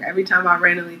 Like, every time I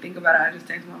randomly think about it, I just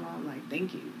text my mom, like,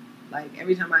 thank you. Like,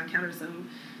 every time I encounter some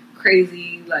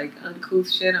crazy, like, uncouth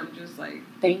shit, I'm just like,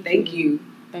 thank you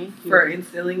for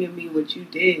instilling in me what you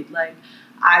did. Like,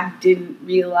 I didn't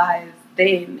realize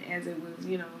then, as it was,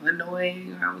 you know,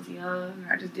 annoying, or I was young,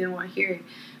 or I just didn't want to hear it.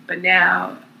 But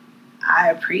now, I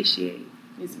appreciate.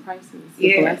 It's priceless.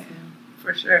 Yeah,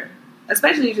 for sure.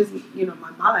 Especially just, you know,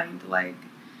 my mind. Like,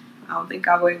 I don't think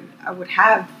I would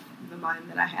have the mind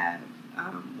that I have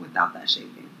without that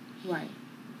shaping. Right.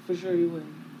 For sure you would.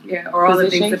 Yeah, or all the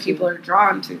things that people are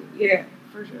drawn to. Yeah,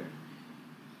 for sure.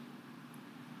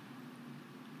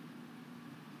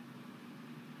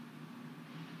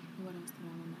 What else did I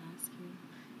want to ask you?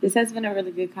 This has been a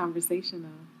really good conversation,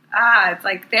 though. It's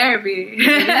like therapy.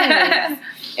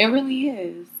 It really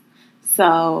is.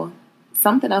 So,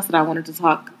 something else that I wanted to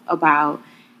talk about,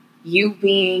 you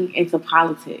being into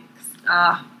politics.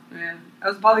 Man. I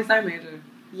was a poli-sci major.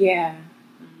 Yeah.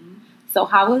 Mm-hmm. So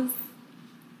how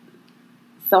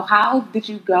did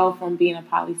you go from being a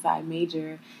poli-sci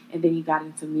major and then you got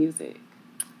into music?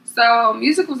 So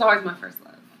music was always my first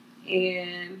love.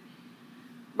 And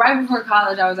right before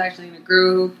college, I was actually in a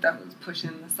group that was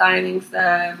pushing the signing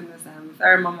stuff and this and the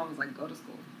third. My mom was like, go to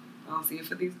school. I don't see it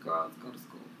for these girls. Go to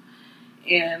school.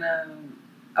 And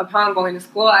upon going to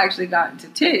school, I actually got into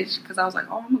Tisch because I was like,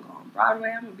 oh, I'm going to go on Broadway.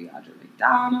 I'm going to be Audrey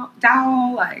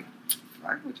McDowell. Like,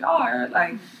 fuck what y'all are.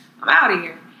 Like, I'm out of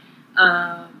here.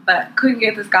 But couldn't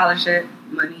get the scholarship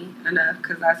money enough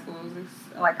because that school was,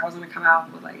 like, I was going to come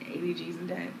out with, like, 80 G's in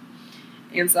debt.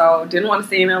 And so didn't want to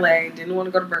stay in LA. Didn't want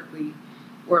to go to Berkeley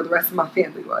where the rest of my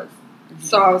family was. Mm-hmm.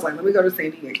 So I was like, let me go to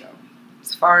San Diego.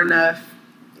 It's far enough.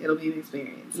 It'll be an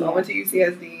experience. So I went to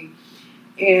UCSD.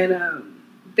 And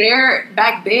there,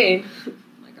 back then,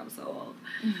 like I'm so old,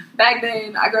 back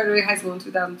then, I graduated high school in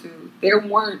 2002. There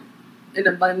weren't an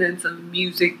abundance of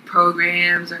music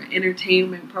programs or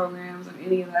entertainment programs or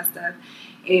any of that stuff.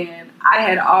 And I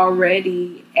had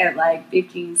already, at like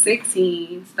 15,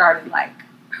 16, started like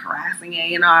harassing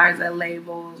A&Rs at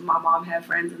labels. My mom had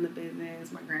friends in the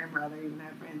business. My grandmother even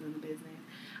had friends in the business.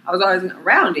 I was always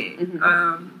around it.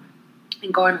 Mm-hmm.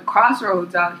 And going to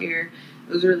Crossroads out here,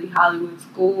 it was really Hollywood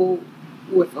school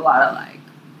with a lot of like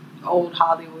old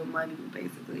Hollywood money,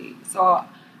 basically. So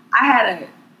I had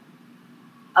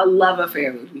a love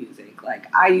affair with music.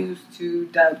 Like, I used to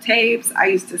dub tapes. I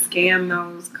used to scam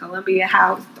those Columbia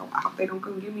House. I hope they don't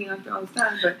come get me after all this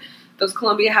time, but those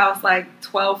Columbia House, like,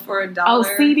 12 for $1. Oh,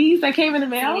 CDs that came in the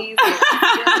mail? CDs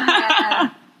that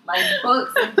had, like,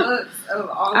 books and books of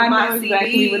all of my CDs. I know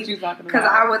exactly what you're talking about. Because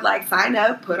I would, like, sign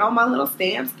up, put on my little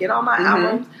stamps, get on my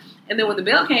albums, and then when the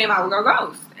bill came, I would go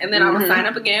ghost. And then I would sign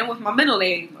up again with my middle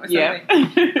name or something.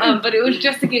 But it was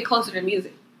just to get closer to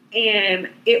music. And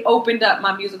it opened up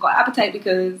my musical appetite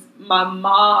because my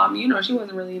mom, you know, she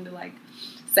wasn't really into, like,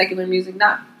 secular music,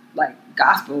 not, like,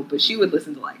 gospel, but she would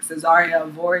listen to, like, Cesaria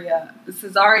Evora,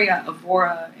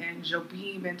 and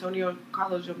Jobim, Antonio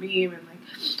Carlos Jobim, and, like,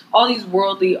 all these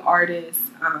worldly artists,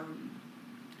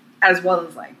 as well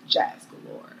as, like, jazz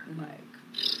galore, like,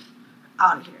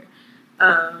 out of here.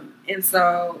 And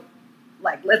so,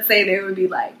 like, let's say there would be,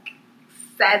 like,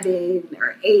 7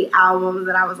 or 8 albums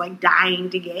that I was, like, dying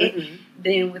to get.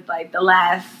 Then with, like, the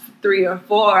last 3 or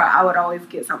 4, I would always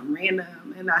get something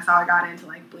random. And that's how I got into,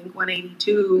 like,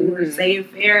 Blink-182 or Save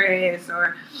Ferris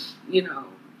or, you know,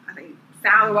 I think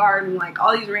Soundgarden, like,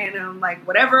 all these random, like,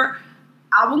 whatever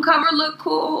album cover looked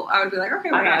cool, I would be like, okay,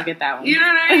 I gotta get that one. You know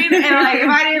what I mean? And, like, if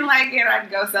I didn't like it,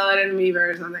 I'd go sell it in Amoeba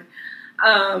or something.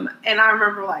 And I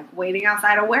remember, like, waiting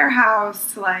outside a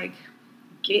warehouse to, like,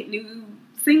 get new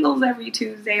singles every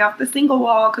Tuesday off the single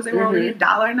wall because they were only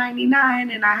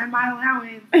 $1.99 and I had my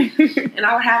allowance. And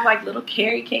I would have, like, little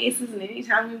carry cases, and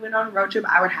anytime we went on a road trip,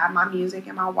 I would have my music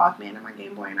and my Walkman and my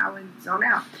Game Boy, and I would zone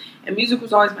out. And music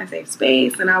was always my safe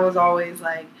space, and I was always,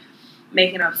 like,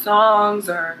 making up songs,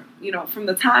 or, you know, from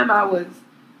the time I was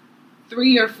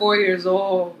 3 or 4 years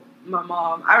old, my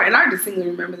mom, and I distinctly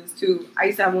remember this too. I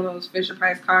used to have one of those Fisher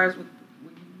Price cars with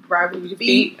ride with your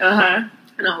feet.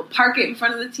 And I would park it in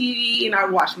front of the TV, and I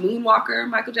would watch Moonwalker,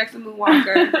 Michael Jackson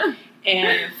Moonwalker,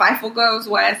 and Fievel Goes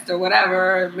West, or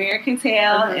whatever, American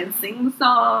Tail, and sing the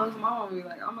songs. My mom would be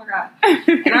like, oh my God.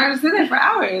 And I would sit there for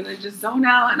hours and just zone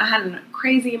out, and I had a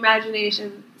crazy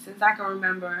imagination since I can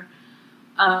remember.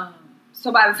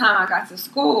 So by the time I got to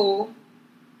school,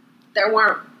 there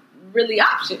weren't really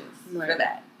options for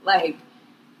that. Like,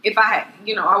 if I had,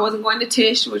 you know, I wasn't going to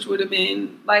Tisch, which would have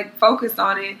been, like, focused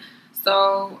on it.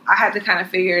 So I had to kind of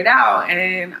figure it out.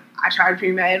 And I tried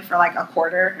pre-med for, like, a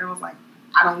quarter. And I was like,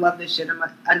 I don't love this shit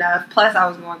enough. Plus, I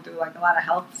was going through, like, a lot of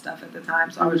health stuff at the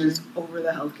time. So I was just over the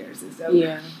healthcare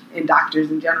system and doctors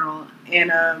in general.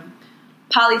 And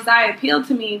poli-sci appealed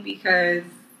to me because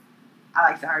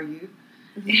I like to argue.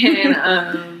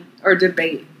 And or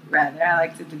debate, rather. I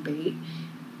like to debate.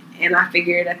 And I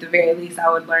figured at the very least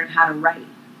I would learn how to write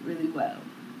really well.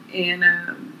 And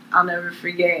I'll never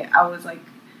forget, I was like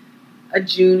a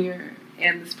junior,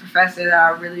 and this professor that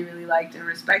I really, really liked and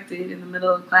respected in the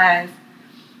middle of class,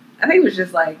 I think it was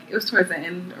just like, it was towards the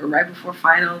end or right before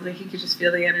finals, and he could just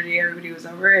feel the energy, everybody was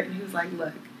over it, and he was like,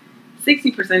 look,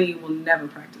 60% of you will never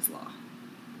practice law.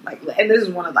 Like, and this is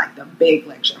one of like the big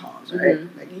lecture halls, right?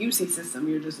 Like UC system,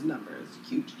 you're just a number, it's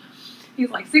huge. He's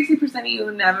like, 60% of you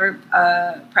will never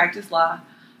practice law.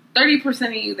 30%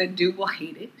 of you that do will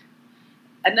hate it.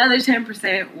 Another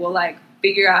 10% will, like,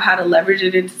 figure out how to leverage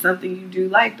it into something you do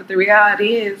like. But the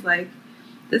reality is, like,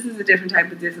 this is a different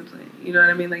type of discipline. You know what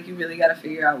I mean? Like, you really got to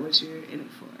figure out what you're in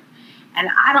it for. And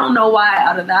I don't know why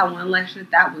out of that one lecture,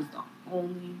 that was the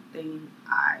only thing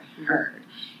I heard.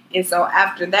 And so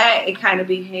after that, it kind of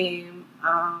became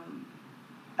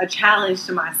a challenge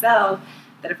to myself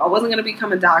that if I wasn't going to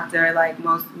become a doctor, like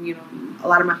most, you know, a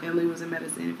lot of my family was in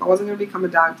medicine. If I wasn't going to become a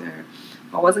doctor,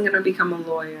 if I wasn't going to become a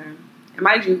lawyer, and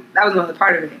mind you, that was another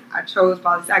part of it. I chose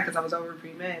poli-sci because I was over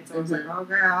pre-med, so I was like,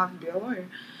 okay, I'll have to be a lawyer.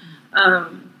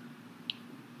 I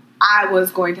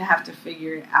was going to have to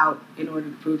figure it out in order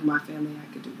to prove to my family I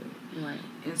could do it. Right.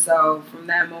 And so from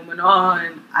that moment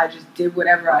on, I just did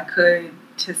whatever I could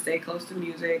to stay close to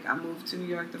music. I moved to New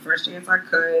York the first chance I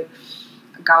could.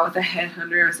 Got with a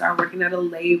headhunter and started working at a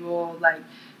label, like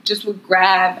just would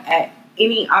grab at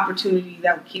any opportunity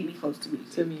that would keep me close to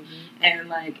music. And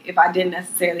like if I didn't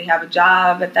necessarily have a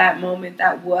job at that moment,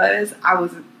 I was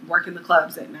working the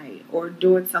clubs at night or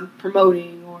doing some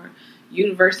promoting or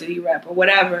university rep or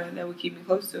whatever that would keep me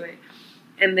close to it.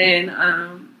 And then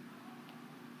I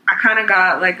kind of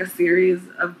got like a series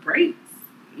of breaks,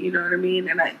 you know what I mean?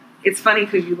 And it's funny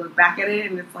because you look back at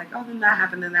it and it's like, oh, then that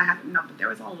happened. No, but there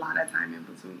was a lot of time in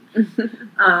between.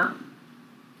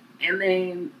 And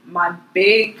then my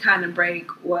big kind of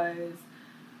break was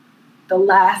the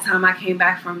last time I came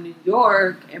back from New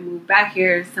York and moved back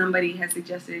here. Somebody had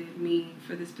suggested me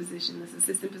for this position, this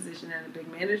assistant position at a big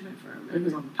management firm. It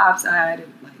was on the pop side.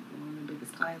 Like one of the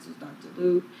biggest clients was Dr.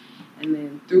 Luke. And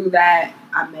then through that,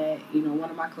 I met, you know,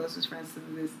 one of my closest friends to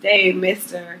this day,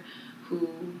 Mr., who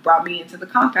brought me into the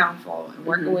compound fold. And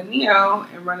working with Neo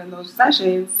and running those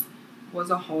sessions was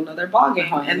a whole nother ballgame.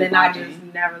 And then I just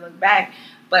never looked back.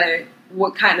 But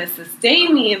what kind of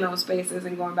sustained me in those spaces,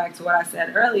 and going back to what I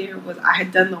said earlier, was I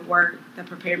had done the work that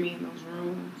prepared me in those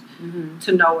rooms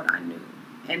to know what I knew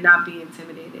and not be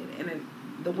intimidated. And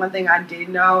the one thing I did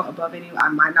know above any, I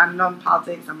might not have known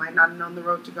politics, I might not have known the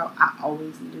road to go, I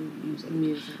always knew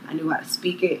music. I knew how to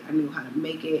speak it, I knew how to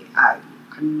make it, I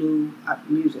knew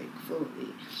music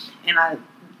fluently. And I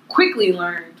quickly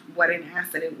learned what an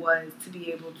asset it was to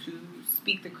be able to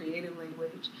speak the creative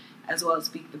language as well as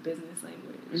speak the business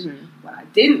language. What I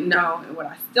didn't know, and what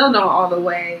I still don't all the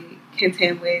way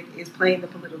contend with, is playing the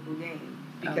political game.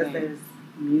 Because there's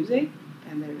music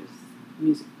and there's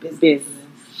music business.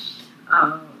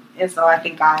 And so I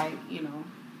think I, you know,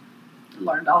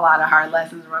 learned a lot of hard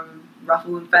lessons from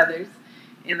ruffling feathers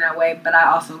in that way, but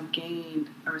I also gained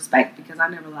a respect because I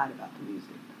never lied about the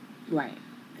music. Right.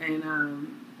 And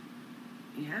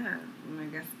I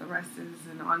guess the rest is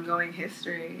an ongoing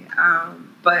history.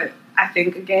 But I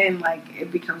think again, like,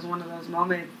 it becomes one of those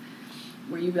moments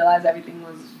where you realize everything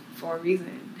was for a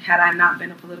reason. Had I not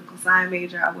been a political science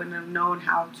major, I wouldn't have known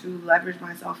how to leverage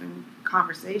myself in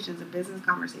conversations and business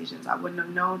conversations. I wouldn't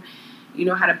have known, you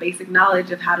know, had a basic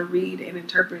knowledge of how to read and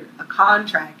interpret a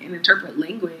contract and interpret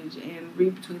language and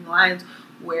read between the lines,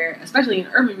 where, especially in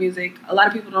urban music, a lot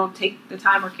of people don't take the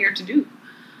time or care to do.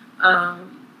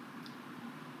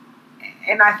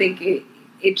 And I think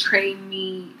it trained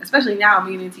me, especially now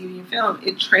being in TV and film,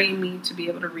 it trained me to be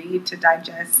able to read, to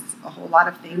digest a whole lot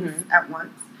of things at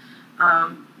once.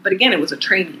 But again, it was a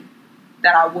training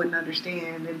that I wouldn't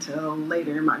understand until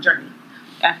later in my journey.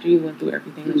 After you went through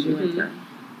everything that you went through.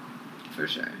 For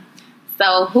sure.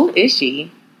 So, who is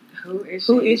she? Who is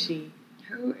she?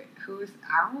 Who is,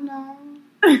 I don't know.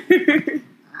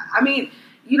 I mean,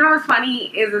 you know what's funny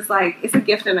is it's a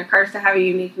gift and a curse to have a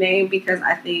unique name, because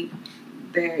I think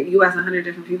you ask 100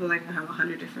 different people, they're going to have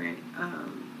 100 different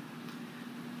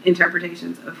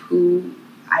interpretations of who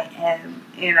I am.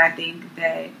 And I think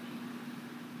that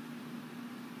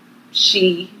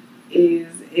she is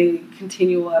a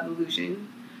continual evolution.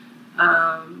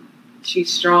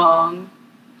 She's strong.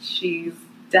 She's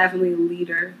definitely a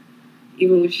leader,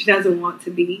 even when she doesn't want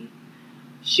to be.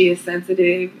 She is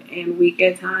sensitive and weak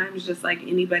at times, just like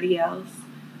anybody else.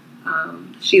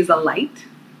 She's a light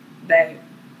that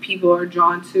people are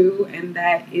drawn to, and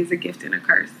that is a gift and a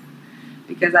curse.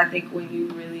 Because I think when you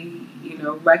really,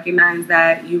 recognize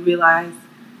that, you realize,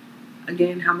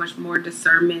 again, how much more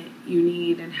discernment you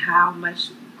need and how much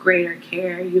greater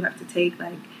care you have to take.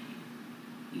 Like,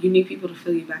 you need people to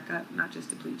fill you back up, not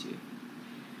just deplete you.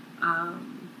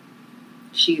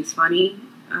 She is funny.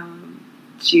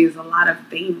 She is a lot of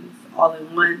things all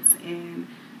at once, and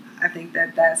I think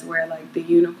that that's where the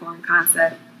unicorn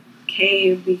concept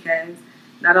came, because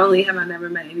not only have I never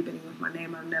met anybody with my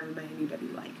name, I've never met anybody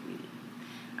like me.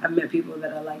 I've met people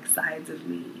that are like sides of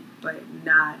me, but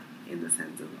not in the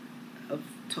sense of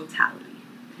totality.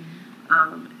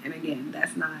 And again,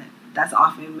 that's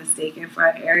often mistaken for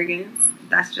arrogance.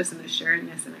 That's just an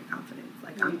assuredness and a confidence.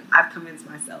 I've convinced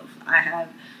myself. I have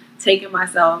taken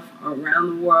myself around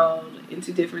the world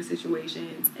into different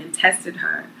situations and tested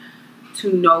her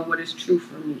to know what is true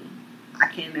for me. I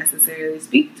can't necessarily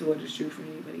speak to what is true for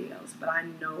anybody else, but I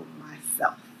know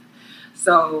myself.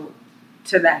 So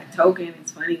to that token,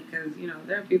 it's funny because,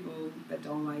 there are people that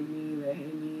don't like me, that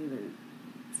hate me,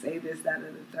 that say this, that,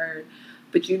 or the third,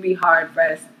 but you'd be hard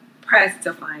pressed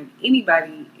to find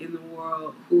anybody in the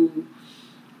world who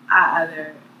I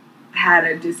either had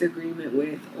a disagreement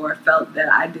with or felt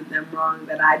that I did them wrong,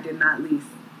 that I did not at least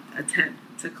attempt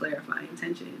to clarify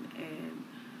intention and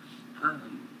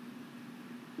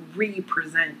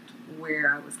represent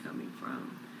where I was coming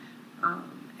from.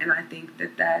 And I think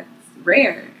that that's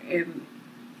rare, and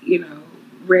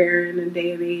rare in a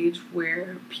day and age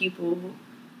where people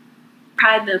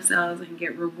pride themselves and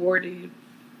get rewarded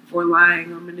for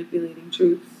lying or manipulating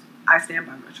truths. I stand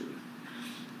by my truth.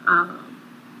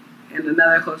 And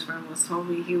another close friend once told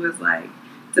me, he was like,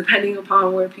 depending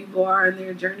upon where people are in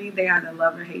their journey, they either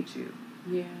love or hate you.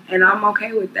 Yeah. And I'm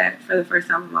okay with that for the first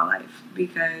time in my life,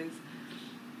 because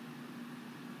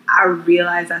I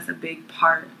realize that's a big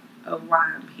part of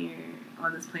why I'm here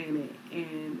on this planet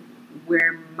and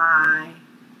where my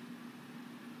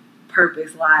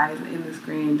purpose lies in this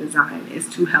grand design is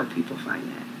to help people find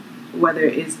that. Whether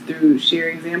it's through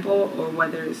sharing example or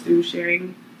whether it's through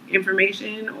sharing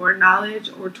information or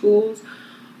knowledge or tools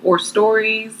or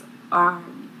stories or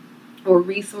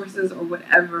resources or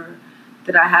whatever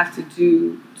that I have to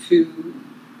do to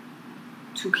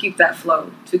keep that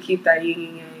flow, to keep that yin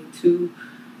and yang,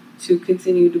 to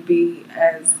continue to be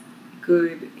as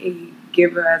good a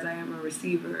giver as I am a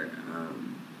receiver.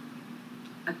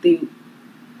 I think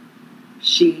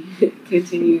she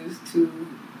continues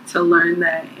to learn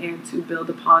that and to build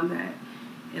upon that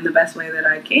in the best way that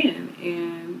I can,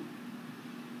 and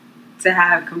to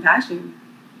have compassion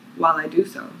while I do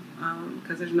so,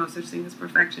 because there's no such thing as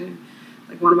perfection.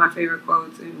 Like, one of my favorite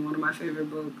quotes in one of my favorite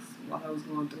books while I was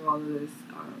going through all of this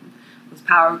was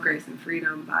Power of Grace and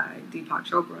Freedom by Deepak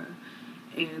Chopra.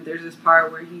 And there's this part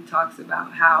where he talks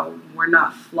about how we're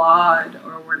not flawed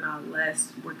or we're not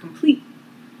less, we're complete.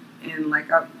 And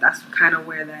that's kind of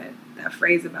where that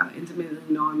phrase about intimately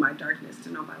knowing my darkness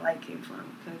to know my light came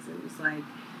from, because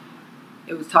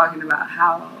it was talking about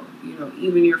how,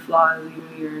 even your flaws,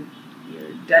 even your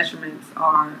detriments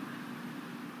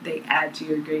they add to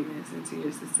your greatness and to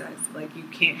your success. Like, you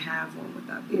can't have one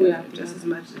without the other. Just as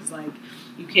much as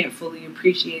you can't fully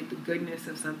appreciate the goodness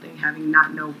of something having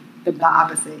not know the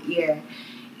opposite. Yeah.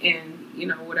 And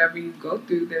whatever you go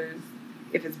through,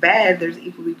 if it's bad, there's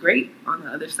equally great on the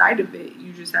other side of it.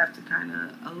 You just have to kind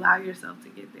of allow yourself to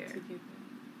get there.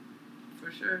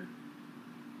 For sure.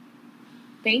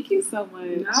 Thank you so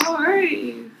much. No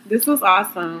worries. This was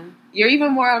awesome. You're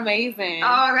even more amazing.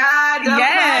 Oh, God.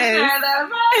 Yes.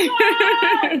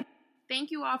 Thank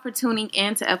you all for tuning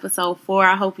in to episode 4.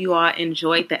 I hope you all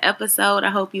enjoyed the episode. I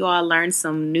hope you all learned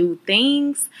some new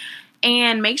things.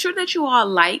 And make sure that you all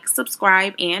like,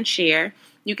 subscribe, and share.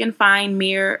 You can find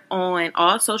Mir on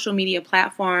all social media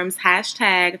platforms,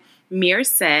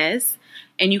 #MirSays.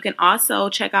 And you can also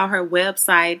check out her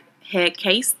website, Head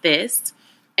Case This.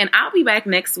 And I'll be back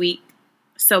next week.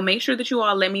 So make sure that you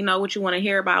all let me know what you want to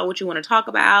hear about, what you want to talk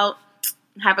about.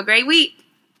 Have a great week.